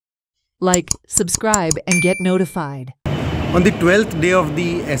like, subscribe, and get notified. On the 12th day of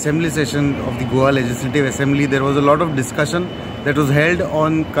the assembly session of the Goa Legislative Assembly, there was a lot of discussion that was held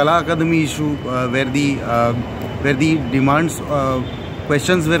on Kala Akademi issue, where the demands,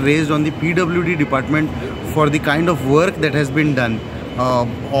 questions were raised on the PWD department for the kind of work that has been done.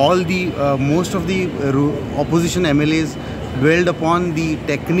 Most of the opposition MLAs dwelled upon the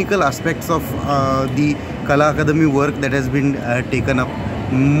technical aspects of the Kala Akademi work that has been taken up.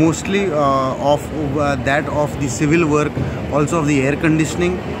 Mostly of the civil work, also of the air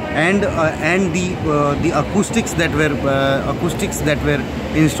conditioning and the acoustics that were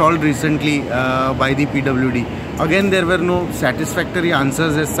installed recently by the PWD. Again, there were no satisfactory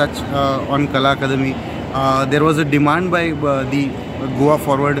answers as such on Kala Akademi. There was a demand by the Goa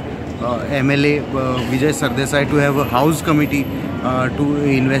Forward MLA Vijay Sardesai to have a house committee to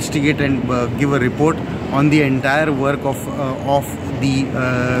investigate and give a report on the entire work of the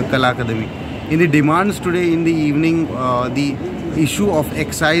Kala Akademi. In the demands today in the evening, the issue of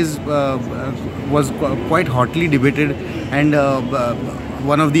excise was quite hotly debated, and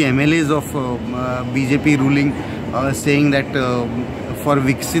one of the MLAs of BJP ruling saying that for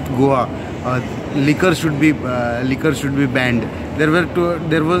Viksit Goa, liquor should be banned.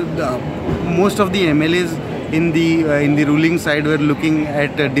 Most of the MLAs in the ruling side were looking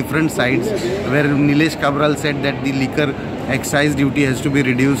at different sides, where Nilesh Cabral said that the liquor excise duty has to be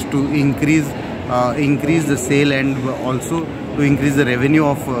reduced to increase the sale and also to increase the revenue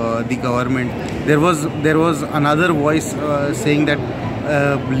of the government. There was another voice saying that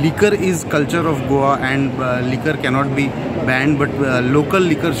liquor is culture of Goa and liquor cannot be banned, but local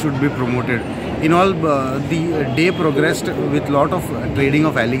liquor should be promoted. In all, the day progressed with lot of trading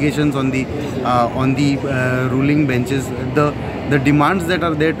of allegations on the ruling benches. The demands that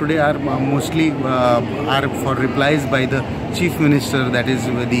are there today are mostly are for replies by the Chief Minister, that is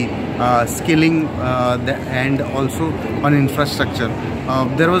the skilling and also on infrastructure.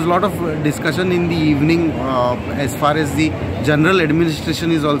 There was a lot of discussion in the evening as far as the general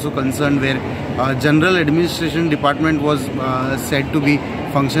administration is also concerned, where general administration department was said to be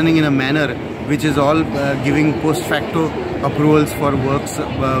functioning in a manner which is all giving post facto approvals for works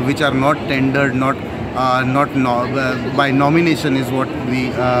which are not tendered, not by nomination, is what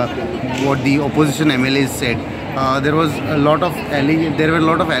the opposition MLAs said. There were a lot of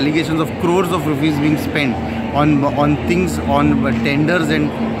allegations of crores of rupees being spent on things, on tenders and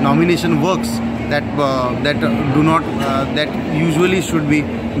nomination works that usually should be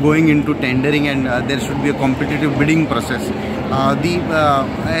going into tendering, and there should be a competitive bidding process.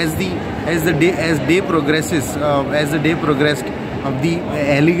 As the day progressed, the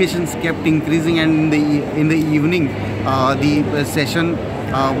allegations kept increasing, and in the evening, the session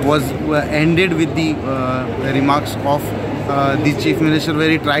was ended with the remarks of the Chief Minister, where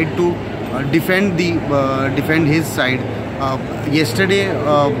he tried to defend his side.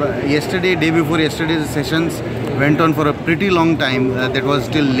 Day before yesterday, the sessions went on for a pretty long time. That was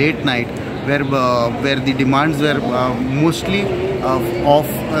till late night, where the demands were mostly of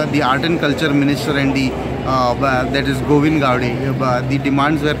the Art and Culture Minister and that is Govind Gowde. The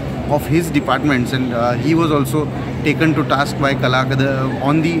demands were of his departments, and he was also taken to task by Kala Akademi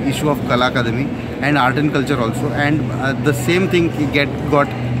on the issue of Kala Akademi and Art and Culture also, and the same thing got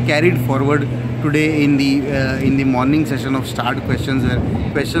carried forward today in the morning session of starred questions, where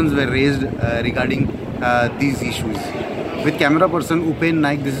questions were raised regarding these issues. With camera person Upen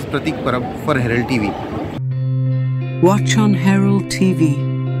Naik, this is Pratik Parab for Herald TV. Watch on Herald TV.